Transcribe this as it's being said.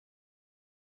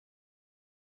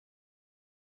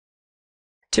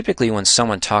Typically, when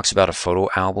someone talks about a photo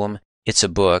album, it's a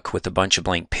book with a bunch of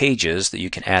blank pages that you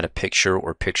can add a picture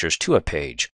or pictures to a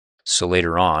page. So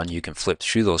later on, you can flip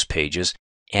through those pages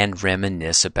and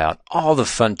reminisce about all the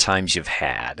fun times you've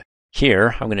had.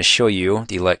 Here, I'm going to show you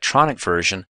the electronic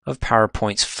version of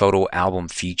PowerPoint's photo album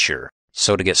feature.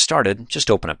 So to get started, just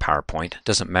open up PowerPoint. It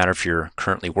doesn't matter if you're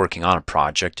currently working on a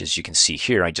project. As you can see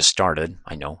here, I just started.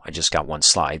 I know I just got one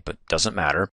slide, but it doesn't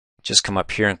matter. Just come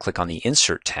up here and click on the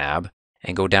Insert tab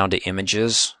and go down to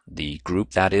Images, the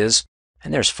group that is,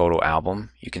 and there's Photo Album.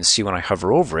 You can see when I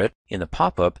hover over it, in the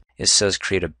pop-up, it says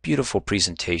create a beautiful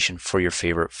presentation for your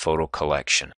favorite photo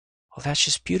collection. Well, that's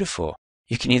just beautiful.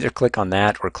 You can either click on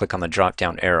that or click on the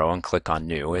drop-down arrow and click on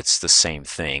New. It's the same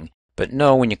thing. But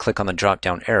know when you click on the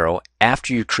drop-down arrow,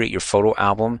 after you create your photo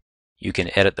album, you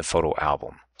can edit the photo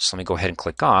album. So let me go ahead and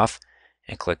click off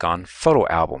and click on Photo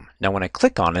Album. Now when I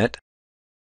click on it,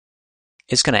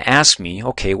 it's going to ask me,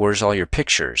 okay, where's all your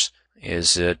pictures?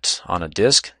 Is it on a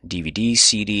disc, DVD,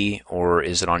 CD, or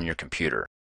is it on your computer?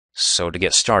 So to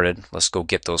get started, let's go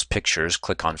get those pictures.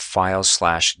 Click on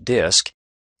File/Disk.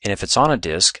 And if it's on a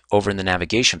disk, over in the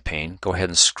navigation pane, go ahead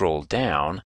and scroll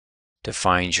down to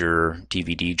find your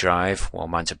DVD drive. Well,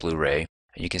 mine's a Blu-ray.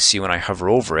 And you can see when I hover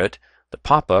over it, the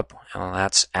pop-up, well,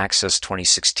 that's Access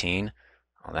 2016.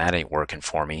 Well, that ain't working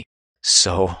for me.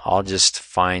 So I'll just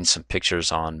find some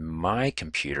pictures on my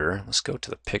computer. Let's go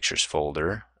to the Pictures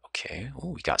folder. Okay, oh,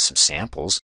 we got some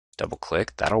samples. Double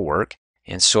click, that'll work.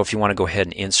 And so if you want to go ahead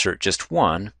and insert just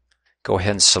one, go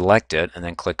ahead and select it and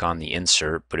then click on the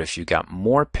Insert. But if you got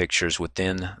more pictures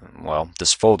within, well,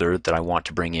 this folder that I want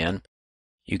to bring in,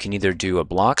 you can either do a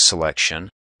block selection,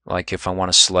 like if I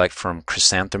want to select from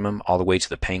chrysanthemum all the way to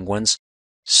the penguins,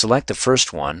 select the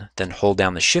first one, then hold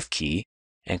down the Shift key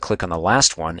and click on the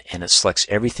last one, and it selects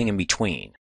everything in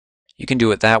between. You can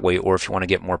do it that way, or if you want to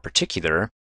get more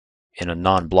particular, in a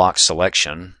non-block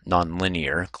selection,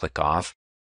 non-linear, click off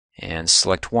and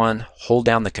select one, hold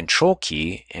down the Control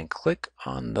key and click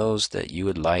on those that you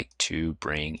would like to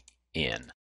bring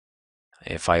in.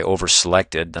 If I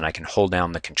over-selected, then I can hold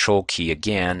down the Control key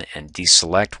again and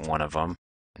deselect one of them.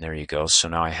 And there you go. So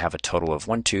now I have a total of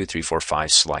 1, 2, 3, 4,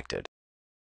 5 selected.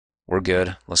 We're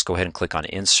good. Let's go ahead and click on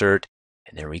Insert.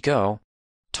 And there we go.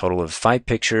 Total of 5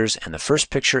 pictures. And the first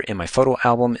picture in my photo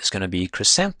album is going to be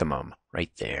chrysanthemum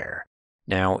right there.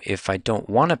 Now, if I don't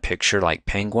want a picture like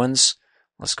penguins,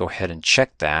 let's go ahead and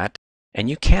check that. And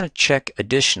you can check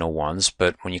additional ones,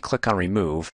 but when you click on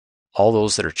Remove, all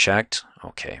those that are checked,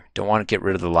 okay, don't want to get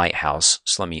rid of the lighthouse,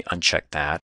 so let me uncheck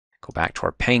that. Go back to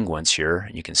our penguins here,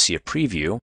 and you can see a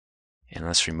preview, and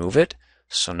let's remove it.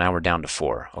 So now we're down to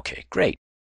 4. Okay, great.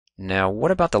 Now,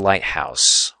 what about the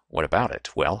lighthouse? What about it?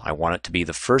 Well, I want it to be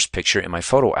the first picture in my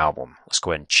photo album. Let's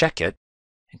go ahead and check it,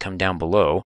 and come down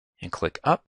below, and click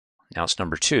up. Now it's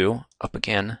number 2, up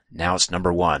again, now it's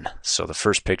number 1. So the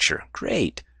first picture,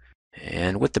 great.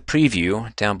 And with the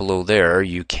preview down below there,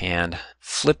 you can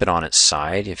flip it on its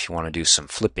side if you want to do some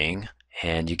flipping,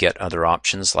 and you get other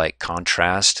options like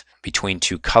contrast. Between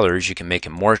two colors, you can make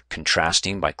it more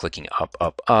contrasting by clicking up,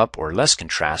 up, up, or less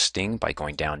contrasting by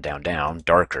going down, down, down,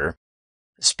 darker.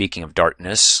 Speaking of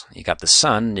darkness, you got the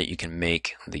sun that you can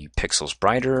make the pixels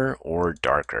brighter or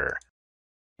darker.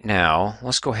 Now,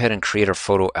 let's go ahead and create our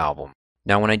photo album.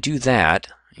 Now, when I do that,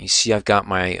 you see I've got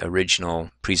my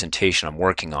original presentation I'm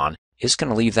working on. It's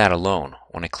going to leave that alone.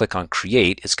 When I click on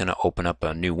Create, it's going to open up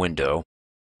a new window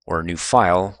or a new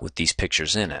file with these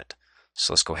pictures in it.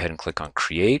 So let's go ahead and click on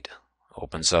Create.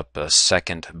 Opens up a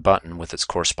second button with its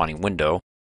corresponding window.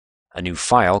 A new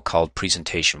file called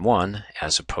Presentation 1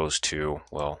 as opposed to,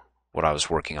 well, what I was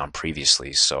working on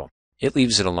previously. So it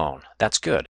leaves it alone. That's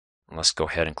good. Let's go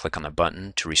ahead and click on the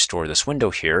button to restore this window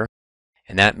here.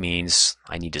 And that means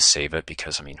I need to save it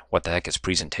because, I mean, what the heck is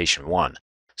Presentation 1?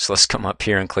 So let's come up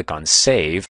here and click on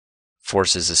Save.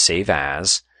 Forces a Save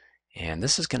As. And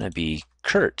this is going to be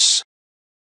Kurt's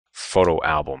photo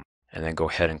album. And then go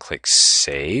ahead and click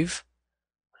Save.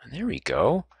 And there we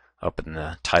go. Up in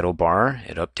the title bar,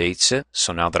 it updates it.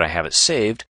 So now that I have it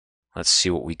saved, let's see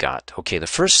what we got. Okay, the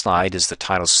first slide is the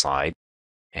title slide.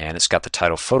 And it's got the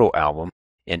title Photo Album.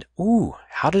 And ooh,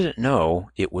 how did it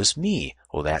know it was me?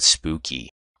 Oh, that's spooky.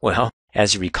 Well,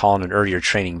 as you recall in an earlier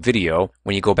training video,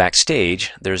 when you go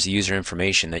backstage, there's the user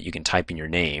information that you can type in your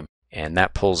name, and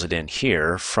that pulls it in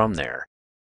here from there.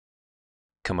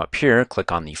 Come up here,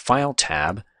 click on the File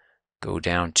tab, go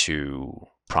down to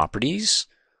Properties,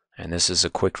 and this is a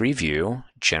quick review.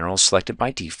 General selected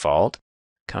by default.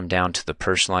 Come down to the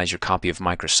Personalize your copy of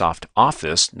Microsoft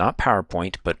Office, not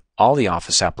PowerPoint, but all the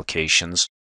Office applications.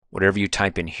 Whatever you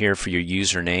type in here for your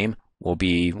username will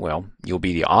be, well, you'll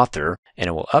be the author, and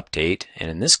it will update, and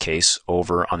in this case,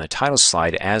 over on the title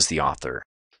slide as the author.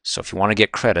 So if you want to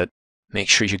get credit, make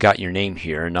sure you got your name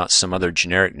here, not some other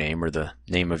generic name or the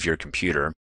name of your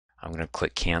computer. I'm going to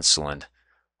click cancel, and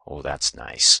oh, that's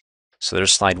nice. So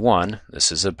there's slide 1.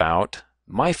 This is about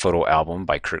My Photo Album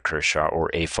by Kurt Kershaw,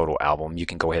 or A Photo Album. You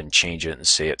can go ahead and change it and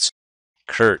say it's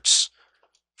Kurt's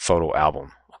Photo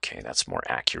Album. Okay, that's more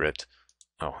accurate.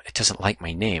 Oh, it doesn't like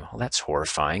my name. Well, that's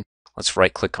horrifying. Let's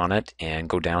right click on it and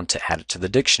go down to add it to the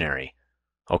dictionary.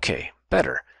 Okay,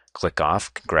 better. Click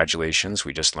off. Congratulations,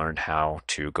 we just learned how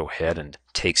to go ahead and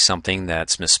take something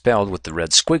that's misspelled with the red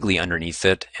squiggly underneath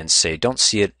it and say, don't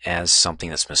see it as something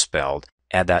that's misspelled.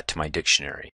 Add that to my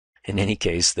dictionary. In any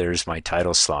case, there's my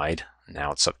title slide.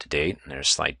 Now it's up to date. And there's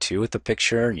slide 2 with the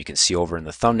picture. You can see over in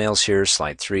the thumbnails here,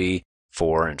 slide 3,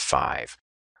 4, and 5.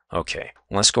 Okay,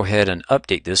 well, let's go ahead and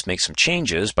update this, make some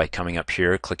changes by coming up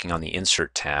here, clicking on the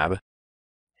Insert tab,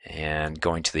 and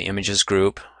going to the Images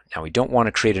group. Now we don't want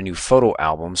to create a new photo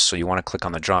album, so you want to click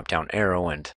on the drop-down arrow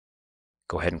and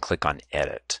go ahead and click on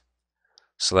Edit.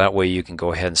 So that way you can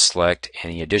go ahead and select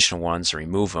any additional ones and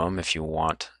remove them if you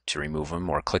want to remove them,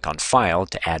 or click on File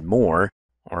to add more,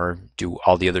 or do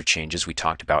all the other changes we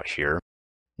talked about here.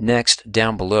 Next,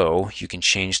 down below, you can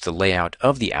change the layout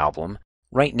of the album.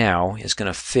 Right now is going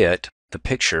to fit the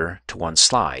picture to one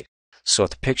slide. So if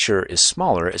the picture is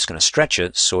smaller, it's going to stretch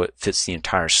it so it fits the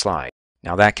entire slide.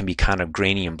 Now that can be kind of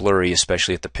grainy and blurry,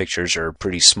 especially if the pictures are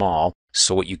pretty small.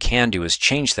 So what you can do is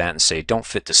change that and say, don't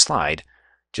fit the slide.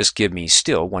 Just give me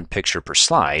still one picture per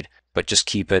slide, but just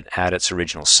keep it at its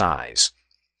original size.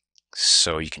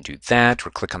 So you can do that, or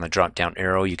click on the drop down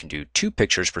arrow. You can do 2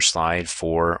 pictures per slide,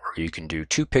 4, or you can do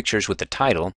 2 pictures with the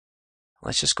title.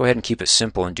 Let's just go ahead and keep it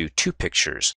simple and do 2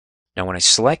 pictures. Now when I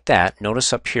select that,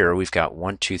 notice up here we've got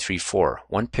 1, 2, 3, 4,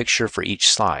 1 picture for each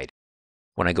slide.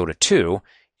 When I go to 2,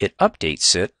 it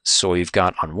updates it, so we've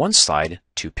got on one slide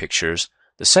 2 pictures,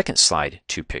 the second slide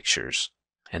 2 pictures.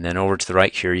 And then over to the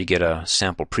right here you get a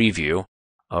sample preview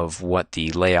of what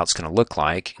the layout's going to look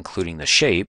like, including the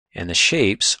shape. And the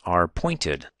shapes are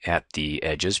pointed at the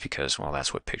edges because, well,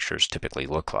 that's what pictures typically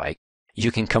look like.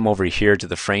 You can come over here to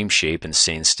the frame shape and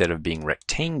say, instead of being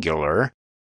rectangular,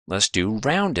 let's do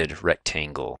rounded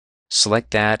rectangle.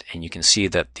 Select that and you can see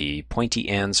that the pointy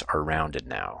ends are rounded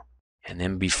now. And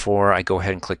then before I go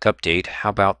ahead and click update, how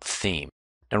about the theme?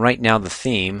 Now right now the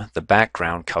theme, the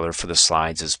background color for the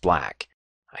slides is black.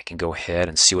 I can go ahead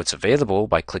and see what's available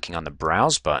by clicking on the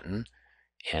browse button.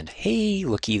 And hey,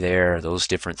 looky there, those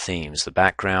different themes. The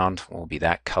background will be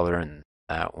that color and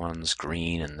that one's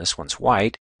green and this one's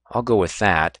white. I'll go with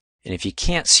that. And if you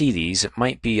can't see these, it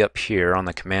might be up here on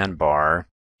the command bar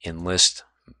in list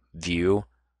view.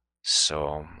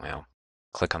 So, well,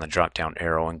 click on the drop down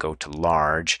arrow and go to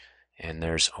large. And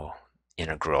there's, oh,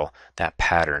 integral, that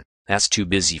pattern. That's too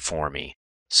busy for me.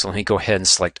 So let me go ahead and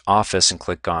select Office and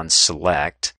click on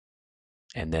Select.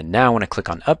 And then now when I click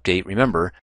on Update,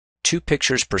 remember, 2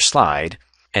 pictures per slide.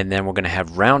 And then we're going to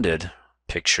have rounded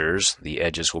pictures. The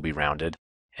edges will be rounded.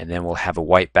 And then we'll have a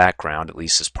white background, at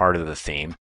least as part of the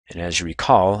theme. And as you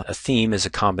recall, a theme is a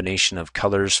combination of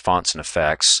colors, fonts, and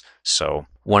effects. So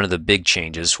one of the big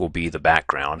changes will be the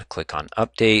background. Click on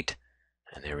Update,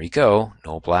 and there we go,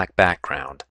 no black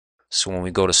background. So when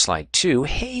we go to slide 2,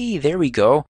 hey, there we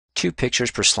go, 2 pictures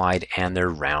per slide, and they're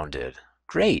rounded.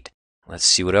 Great. Let's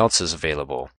see what else is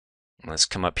available. Let's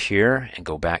come up here and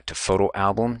go back to Photo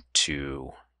Album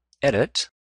to Edit.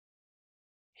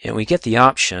 And we get the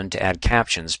option to add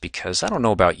captions because I don't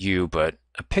know about you, but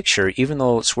a picture, even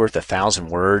though it's worth 1,000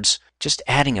 words, just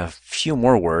adding a few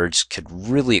more words could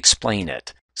really explain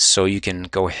it. So you can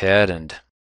go ahead and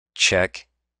check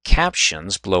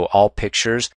captions below all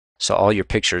pictures. So all your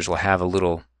pictures will have a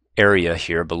little area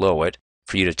here below it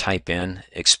for you to type in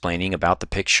explaining about the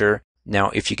picture. Now,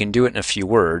 if you can do it in a few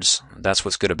words, that's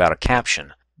what's good about a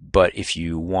caption. But if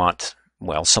you want,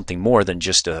 well, something more than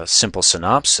just a simple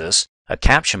synopsis, a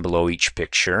caption below each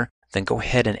picture, then go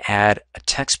ahead and add a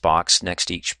text box next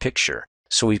to each picture.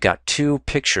 So we've got 2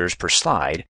 pictures per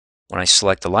slide. When I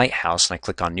select the lighthouse and I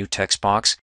click on New Text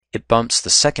Box, it bumps the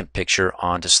second picture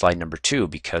onto slide number 2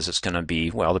 because it's going to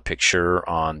be, well, the picture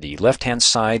on the left-hand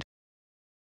side,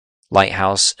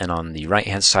 lighthouse, and on the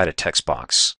right-hand side, a text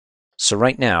box. So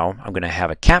right now, I'm going to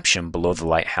have a caption below the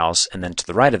lighthouse, and then to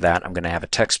the right of that, I'm going to have a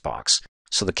text box.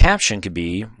 So the caption could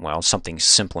be, well, something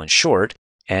simple and short.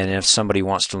 And if somebody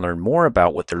wants to learn more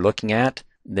about what they're looking at,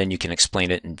 then you can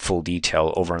explain it in full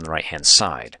detail over on the right-hand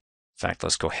side. In fact,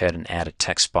 let's go ahead and add a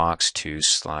text box to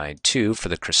slide 2 for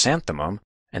the chrysanthemum,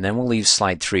 and then we'll leave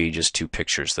slide 3, just 2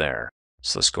 pictures there.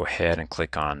 So let's go ahead and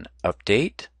click on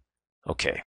Update.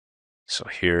 Okay. So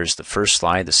here's the first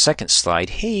slide, the second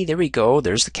slide. Hey, there we go.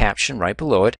 There's the caption right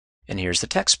below it. And here's the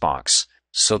text box.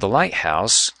 So the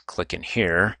lighthouse, click in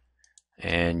here,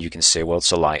 and you can say, well, it's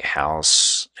a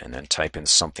lighthouse, and then type in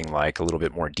something like a little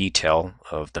bit more detail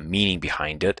of the meaning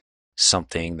behind it,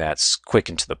 something that's quick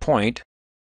and to the point.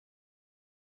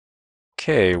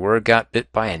 Okay, where it got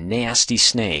bit by a nasty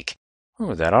snake.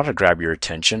 Oh, that ought to grab your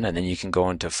attention, and then you can go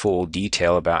into full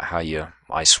detail about how your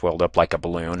eye swelled up like a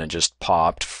balloon and just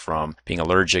popped from being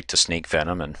allergic to snake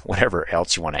venom and whatever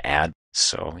else you want to add.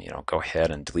 So, go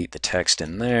ahead and delete the text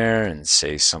in there and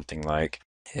say something like,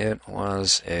 it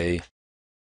was a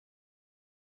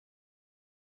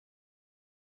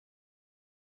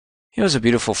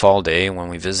beautiful fall day when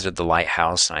we visited the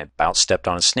lighthouse, and I about stepped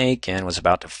on a snake and was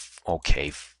about to,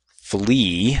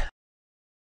 flee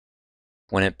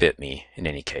when it bit me, in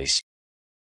any case.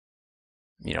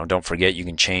 Don't forget you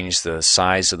can change the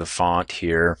size of the font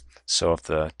here. So if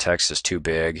the text is too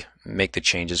big, make the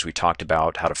changes we talked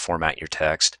about, how to format your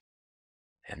text.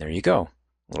 And there you go.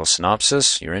 A little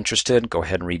synopsis. You're interested, go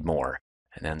ahead and read more.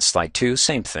 And then slide 2,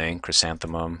 same thing,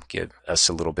 chrysanthemum, give us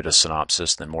a little bit of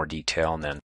synopsis, then more detail. And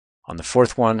then on the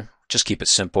fourth one, just keep it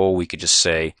simple. We could just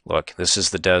say, look, this is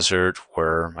the desert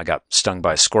where I got stung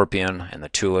by a scorpion, and the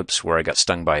tulips where I got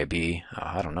stung by a bee.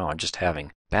 I don't know, I'm just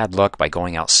having bad luck by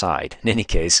going outside. In any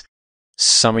case,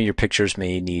 some of your pictures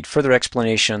may need further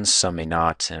explanations, some may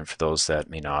not, and for those that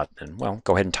may not, then, well,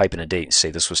 go ahead and type in a date and say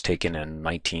this was taken in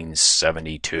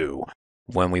 1972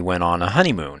 when we went on a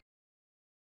honeymoon.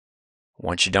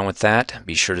 Once you're done with that,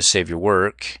 be sure to save your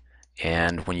work.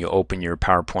 And when you open your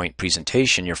PowerPoint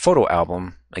presentation, your photo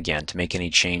album, again, to make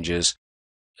any changes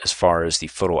as far as the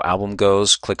photo album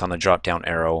goes, click on the drop-down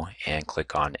arrow and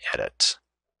click on Edit.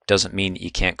 Doesn't mean that you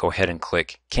can't go ahead and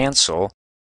click Cancel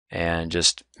and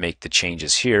just make the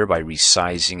changes here by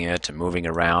resizing it and moving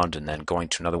around and then going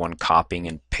to another one, copying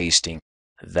and pasting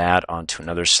that onto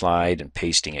another slide and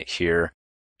pasting it here.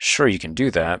 Sure, you can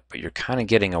do that, but you're kind of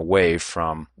getting away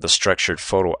from the structured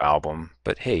photo album,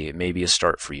 but hey, it may be a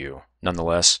start for you.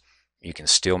 Nonetheless, you can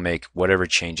still make whatever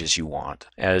changes you want,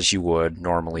 as you would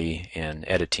normally in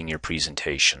editing your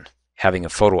presentation. Having a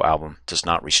photo album does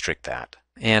not restrict that.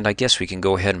 And I guess we can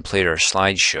go ahead and play our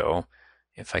slideshow.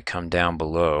 If I come down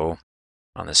below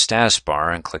on the status bar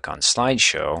and click on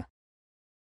Slideshow,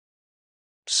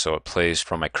 so it plays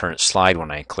from my current slide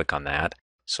when I click on that.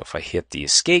 So if I hit the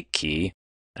Escape key,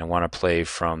 and I want to play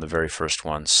from the very first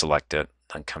one, select it,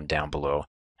 then come down below.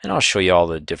 And I'll show you all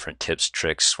the different tips,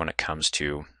 tricks when it comes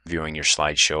to viewing your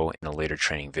slideshow in a later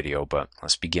training video. But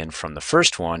let's begin from the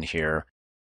first one here.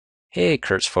 Hey,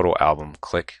 Kurt's photo album.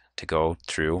 Click to go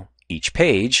through each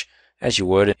page as you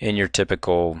would in your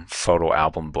typical photo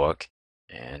album book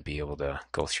and be able to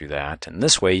go through that. And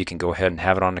this way you can go ahead and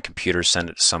have it on the computer, send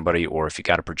it to somebody, or if you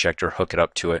got a projector, hook it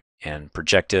up to it and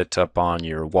project it up on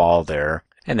your wall there.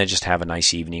 And then just have a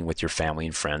nice evening with your family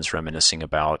and friends reminiscing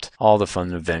about all the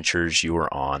fun adventures you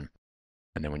were on.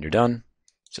 And then when you're done,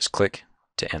 just click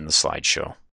to end the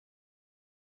slideshow.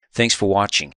 Thanks for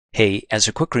watching. Hey, as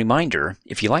a quick reminder,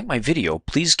 if you like my video,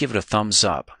 please give it a thumbs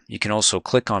up. You can also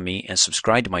click on me and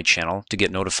subscribe to my channel to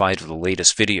get notified of the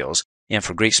latest videos. And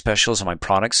for great specials on my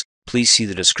products, please see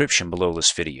the description below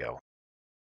this video.